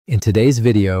In today's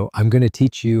video, I'm going to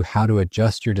teach you how to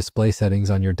adjust your display settings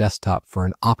on your desktop for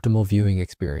an optimal viewing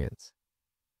experience.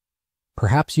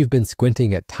 Perhaps you've been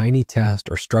squinting at tiny text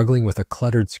or struggling with a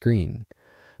cluttered screen.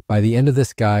 By the end of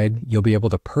this guide, you'll be able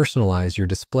to personalize your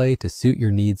display to suit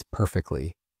your needs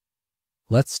perfectly.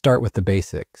 Let's start with the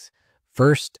basics.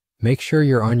 First, make sure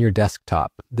you're on your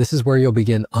desktop. This is where you'll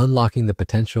begin unlocking the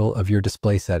potential of your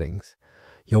display settings.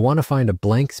 You'll want to find a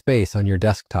blank space on your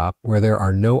desktop where there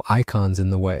are no icons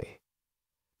in the way.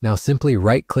 Now simply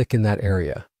right-click in that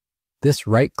area. This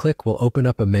right-click will open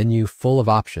up a menu full of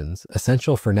options,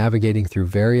 essential for navigating through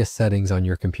various settings on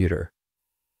your computer.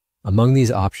 Among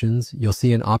these options, you'll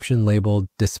see an option labeled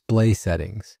Display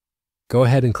Settings. Go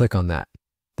ahead and click on that.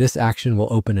 This action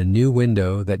will open a new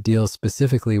window that deals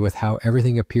specifically with how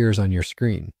everything appears on your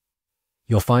screen.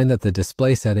 You'll find that the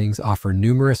display settings offer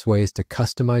numerous ways to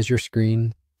customize your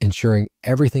screen, ensuring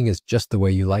everything is just the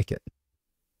way you like it.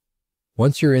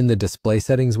 Once you're in the display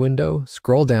settings window,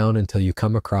 scroll down until you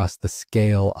come across the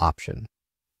Scale option.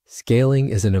 Scaling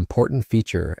is an important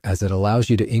feature as it allows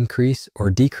you to increase or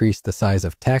decrease the size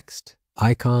of text,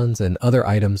 icons, and other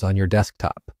items on your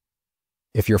desktop.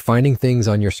 If you're finding things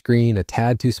on your screen a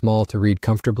tad too small to read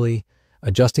comfortably,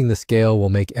 adjusting the scale will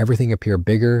make everything appear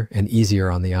bigger and easier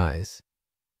on the eyes.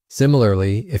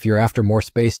 Similarly, if you're after more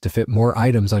space to fit more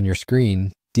items on your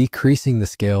screen, decreasing the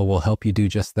scale will help you do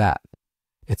just that.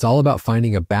 It's all about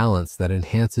finding a balance that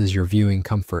enhances your viewing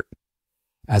comfort.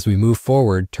 As we move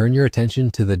forward, turn your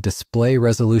attention to the Display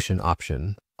Resolution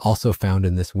option, also found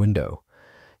in this window.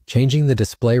 Changing the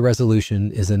display resolution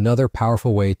is another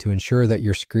powerful way to ensure that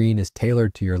your screen is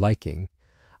tailored to your liking.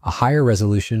 A higher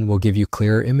resolution will give you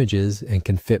clearer images and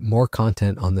can fit more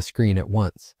content on the screen at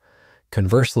once.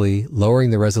 Conversely, lowering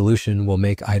the resolution will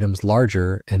make items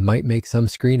larger and might make some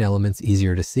screen elements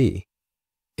easier to see.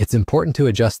 It's important to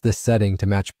adjust this setting to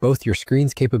match both your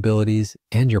screen's capabilities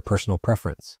and your personal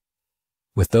preference.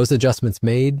 With those adjustments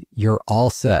made, you're all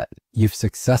set. You've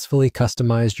successfully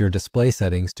customized your display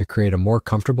settings to create a more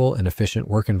comfortable and efficient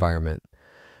work environment.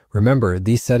 Remember,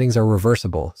 these settings are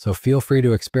reversible, so feel free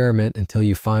to experiment until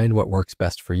you find what works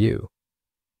best for you.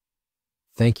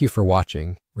 Thank you for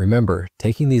watching. Remember,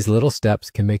 taking these little steps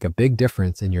can make a big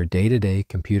difference in your day-to-day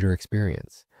computer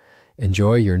experience.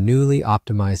 Enjoy your newly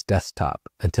optimized desktop.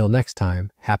 Until next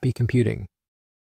time, happy computing.